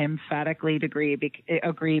agree. I emphatically agree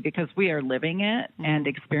because we are living it and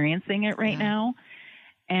experiencing it right now.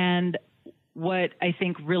 And what I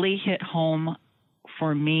think really hit home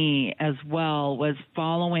for me as well was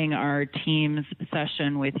following our team's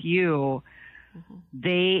session with you.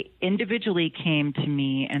 They individually came to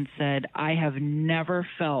me and said, I have never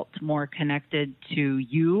felt more connected to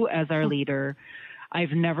you as our leader.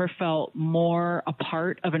 I've never felt more a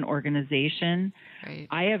part of an organization. Right.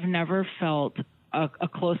 I have never felt a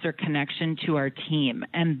closer connection to our team.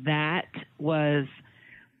 And that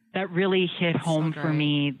really hit home for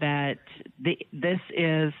me, that this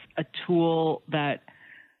is a tool that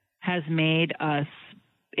has made us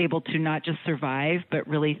able to not just survive, but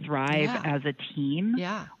really thrive as a team,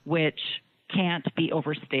 which can't be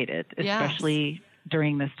overstated, especially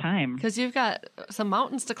during this time. Because you've got some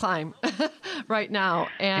mountains to climb right now.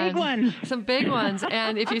 And big ones. Some big ones.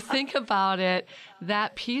 And if you think about it,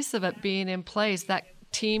 that piece of it being in place, that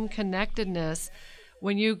team connectedness,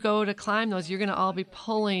 when you go to climb those, you're going to all be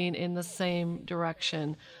pulling in the same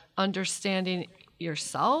direction, understanding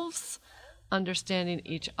yourselves, understanding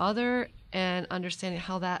each other, and understanding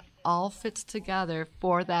how that all fits together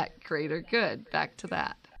for that greater good. Back to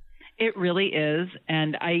that. It really is.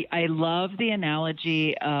 And I love the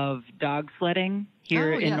analogy of dog sledding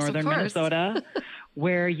here in northern Minnesota,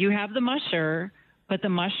 where you have the musher, but the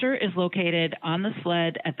musher is located on the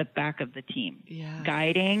sled at the back of the team,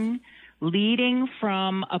 guiding, leading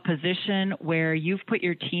from a position where you've put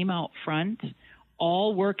your team out front,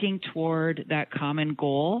 all working toward that common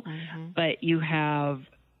goal, but you have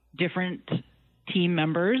different team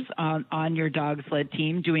members on your dog sled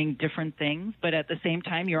team doing different things, but at the same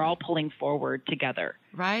time, you're all pulling forward together.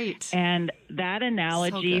 Right. And that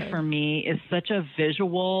analogy for me is such a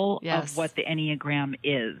visual of what the Enneagram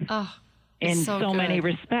is in so many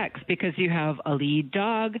respects, because you have a lead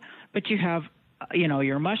dog, but you have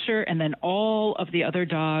your musher, and then all of the other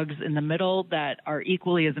dogs in the middle that are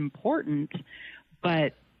equally as important,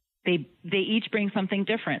 but they each bring something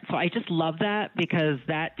different. So I just love that, because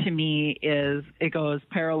that to me it goes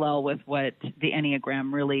parallel with what the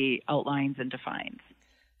Enneagram really outlines and defines.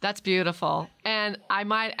 That's beautiful. And I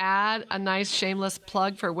might add a nice shameless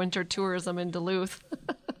plug for winter tourism in Duluth.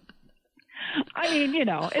 I mean,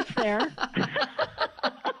 it's there.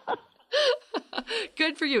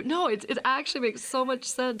 Good for you. No, it actually makes so much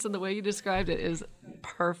sense, and the way you described it is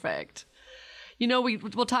perfect.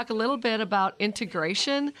 We'll talk a little bit about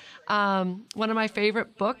integration. One of my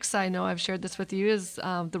favorite books, I know I've shared this with you, is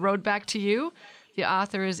The Road Back to You. The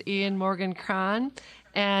author is Ian Morgan Cron,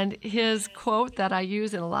 and his quote that I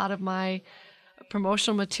use in a lot of my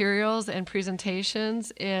promotional materials and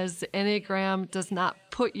presentations is, Enneagram does not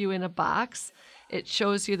put you in a box. It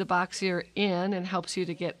shows you the box you're in and helps you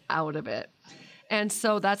to get out of it. And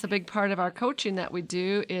so that's a big part of our coaching that we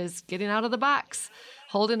do, is getting out of the box,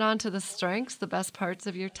 holding on to the strengths, the best parts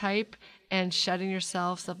of your type, and shedding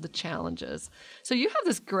yourselves of the challenges. So you have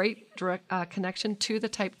this great direct connection to the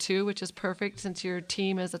type 2, which is perfect since your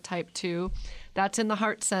team is a type 2. That's in the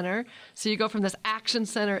heart center. So you go from this action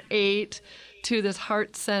center 8 to this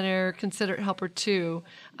heart center considerate helper 2.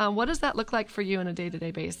 What does that look like for you on a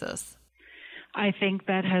day-to-day basis? I think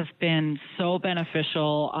that has been so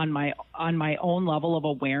beneficial on my own level of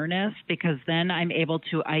awareness, because then I'm able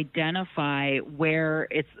to identify where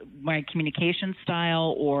it's my communication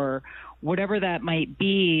style or whatever that might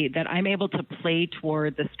be, that I'm able to play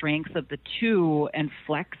toward the strengths of the 2 and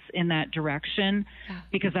flex in that direction,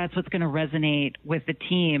 because that's what's going to resonate with the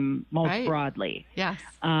team most broadly. Yes.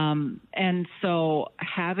 And so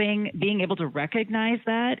being able to recognize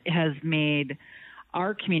that has made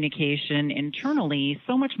our communication internally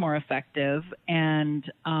so much more effective, and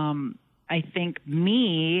I think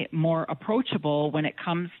me more approachable when it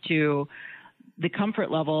comes to the comfort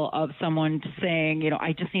level of someone saying,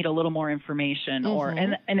 I just need a little more information,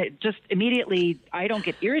 and it just immediately, I don't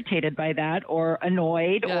get irritated by that or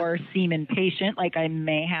annoyed or seem impatient like I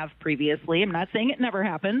may have previously. I'm not saying it never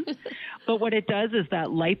happens, but what it does is that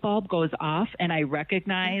light bulb goes off, and I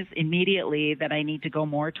recognize immediately that I need to go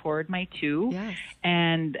more toward my 2.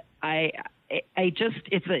 And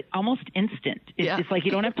it's almost instant. It's like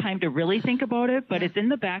you don't have time to really think about it, but it's in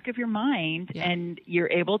the back of your mind, and you're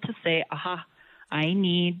able to say, aha, I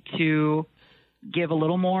need to give a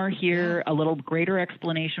little more here, a little greater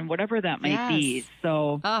explanation, whatever that might be.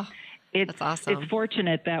 So that's awesome. It's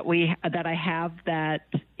fortunate that I have that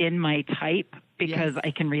in my type, because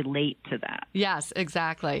I can relate to that. Yes,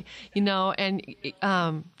 exactly. And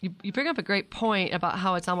you bring up a great point about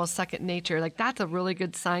how it's almost second nature. Like, that's a really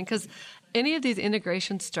good sign, because any of these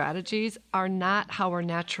integration strategies are not how we're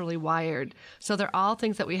naturally wired. So they're all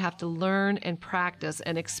things that we have to learn and practice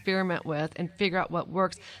and experiment with and figure out what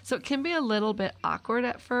works. So it can be a little bit awkward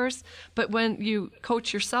at first, but when you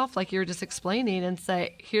coach yourself, like you're just explaining, and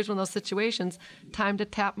say, here's one of those situations, time to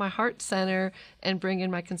tap my heart center and bring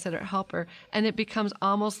in my considerate helper. And it becomes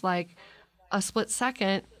almost like a split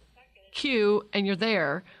second cue and you're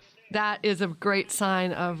there. That is a great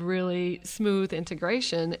sign of really smooth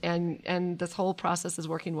integration, and this whole process is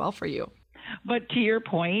working well for you. But to your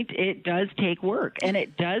point, it does take work and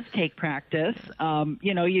it does take practice.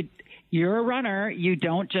 You're a runner. You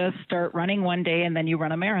don't just start running one day and then you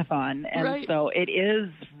run a marathon. And right. So it is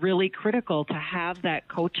really critical to have that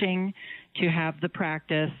coaching, to have the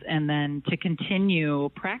practice, and then to continue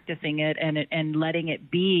practicing it and letting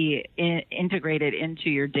it be integrated into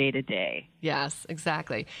your day-to-day. Yes,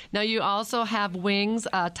 exactly. Now, you also have wings,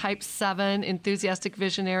 a Type 7 Enthusiastic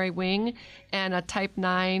Visionary wing and a Type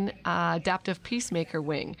 9 Adaptive Peacemaker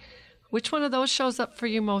wing. Which one of those shows up for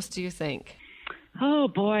you most, do you think? Oh,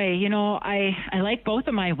 boy. I like both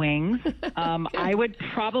of my wings. I would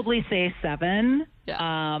probably say 7.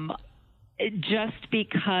 Yeah. Just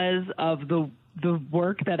because of the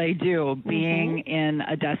work that I do, being in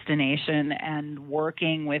a destination and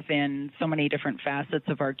working within so many different facets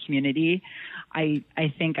of our community, I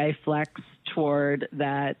think I flex toward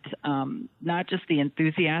that, not just the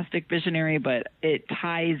enthusiastic visionary, but it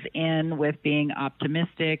ties in with being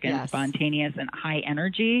optimistic and yes. spontaneous and high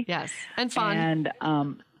energy. Yes, and fun. And,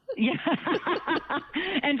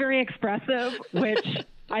 and very expressive, which...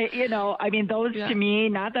 those yeah. to me,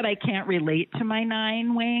 not that I can't relate to my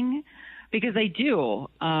 9 wing, because I do.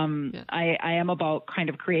 I am about kind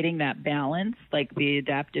of creating that balance like the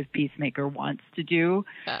adaptive peacemaker wants to do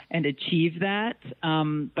and achieve that.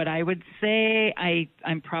 But I would say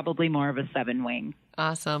I'm probably more of a 7 wing.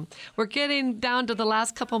 Awesome. We're getting down to the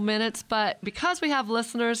last couple minutes, but because we have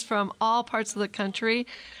listeners from all parts of the country,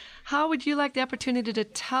 how would you like the opportunity to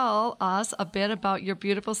tell us a bit about your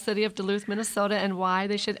beautiful city of Duluth, Minnesota, and why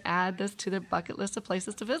they should add this to their bucket list of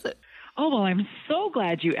places to visit? Oh, well, I'm so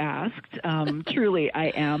glad you asked. Truly, I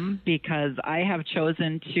am, because I have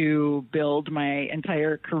chosen to build my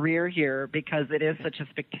entire career here because it is such a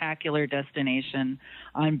spectacular destination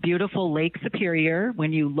on beautiful Lake Superior.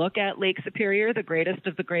 When you look at Lake Superior, the greatest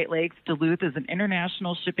of the Great Lakes, Duluth is an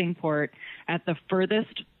international shipping port at the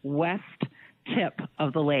furthest west tip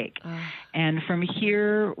of the lake. And from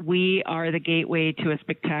here, we are the gateway to a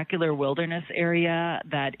spectacular wilderness area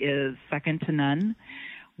that is second to none.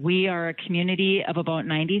 We are a community of about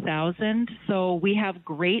 90,000, so we have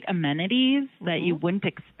great amenities that you wouldn't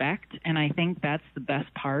expect, and I think that's the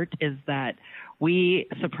best part, is that we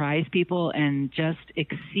surprise people and just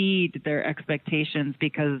exceed their expectations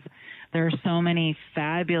because there are so many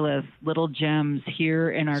fabulous little gems here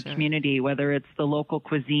in our community, whether it's the local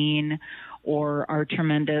cuisine or our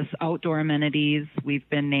tremendous outdoor amenities. We've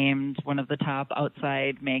been named one of the top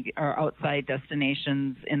outside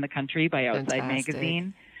destinations in the country by Outside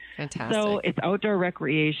Magazine. Fantastic. So it's outdoor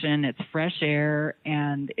recreation, it's fresh air,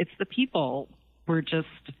 and it's the people. We're just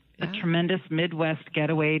a tremendous Midwest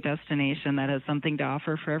getaway destination that has something to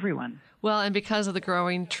offer for everyone. Well, and because of the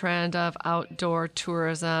growing trend of outdoor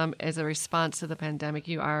tourism as a response to the pandemic,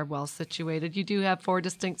 you are well situated. You do have 4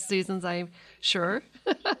 distinct seasons, I'm sure.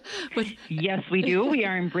 Yes, we do. We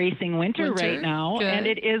are embracing winter right now, Good. And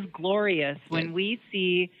it is glorious. When we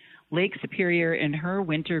see Lake Superior in her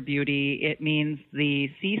winter beauty, it means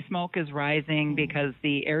the sea smoke is rising because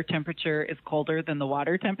the air temperature is colder than the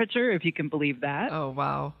water temperature, if you can believe that. Oh,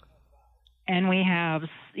 wow. And we have,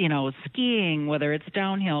 skiing, whether it's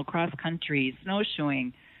downhill, cross country,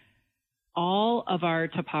 snowshoeing. All of our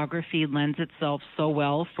topography lends itself so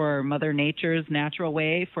well for Mother Nature's natural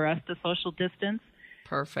way for us to social distance.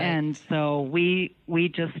 Perfect. And so we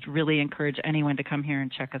just really encourage anyone to come here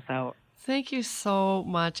and check us out. Thank you so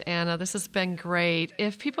much, Anna. This has been great.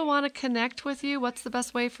 If people want to connect with you, what's the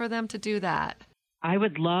best way for them to do that? I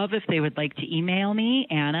would love if they would like to email me,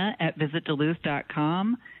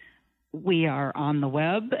 Anna@visitduluth.com. We are on the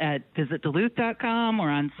web at visitduluth.com or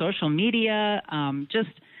on social media. Just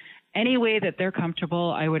any way that they're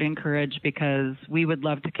comfortable, I would encourage, because we would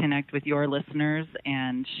love to connect with your listeners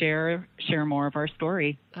and share more of our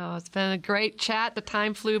story. Oh, it's been a great chat. The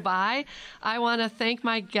time flew by. I want to thank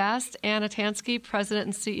my guest, Anna Tansky, President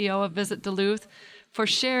and CEO of Visit Duluth, for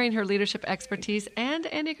sharing her leadership expertise and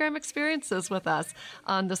Enneagram experiences with us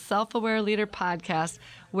on the Self-Aware Leader podcast,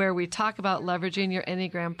 where we talk about leveraging your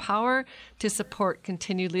Enneagram power to support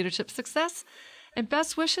continued leadership success. And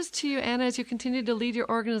best wishes to you, Anna, as you continue to lead your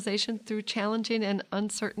organization through challenging and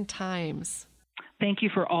uncertain times. Thank you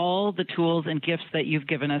for all the tools and gifts that you've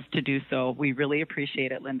given us to do so. We really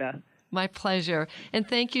appreciate it, Linda. My pleasure. And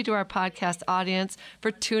thank you to our podcast audience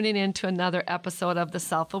for tuning in to another episode of the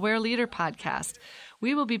Self-Aware Leader Podcast.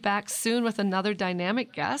 We will be back soon with another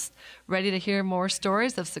dynamic guest, ready to hear more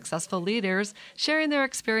stories of successful leaders sharing their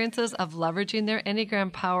experiences of leveraging their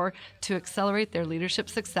Enneagram power to accelerate their leadership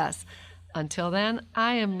success. Until then,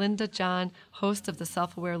 I am Linda John, host of the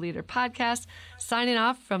Self-Aware Leader Podcast, signing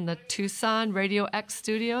off from the Tucson Radio X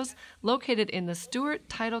studios, located in the Stewart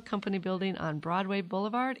Title Company building on Broadway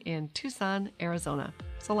Boulevard in Tucson, Arizona.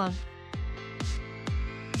 So long.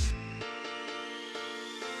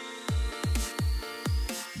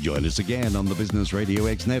 Join us again on the Business Radio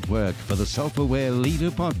X network for the Self-Aware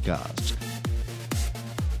Leader Podcast.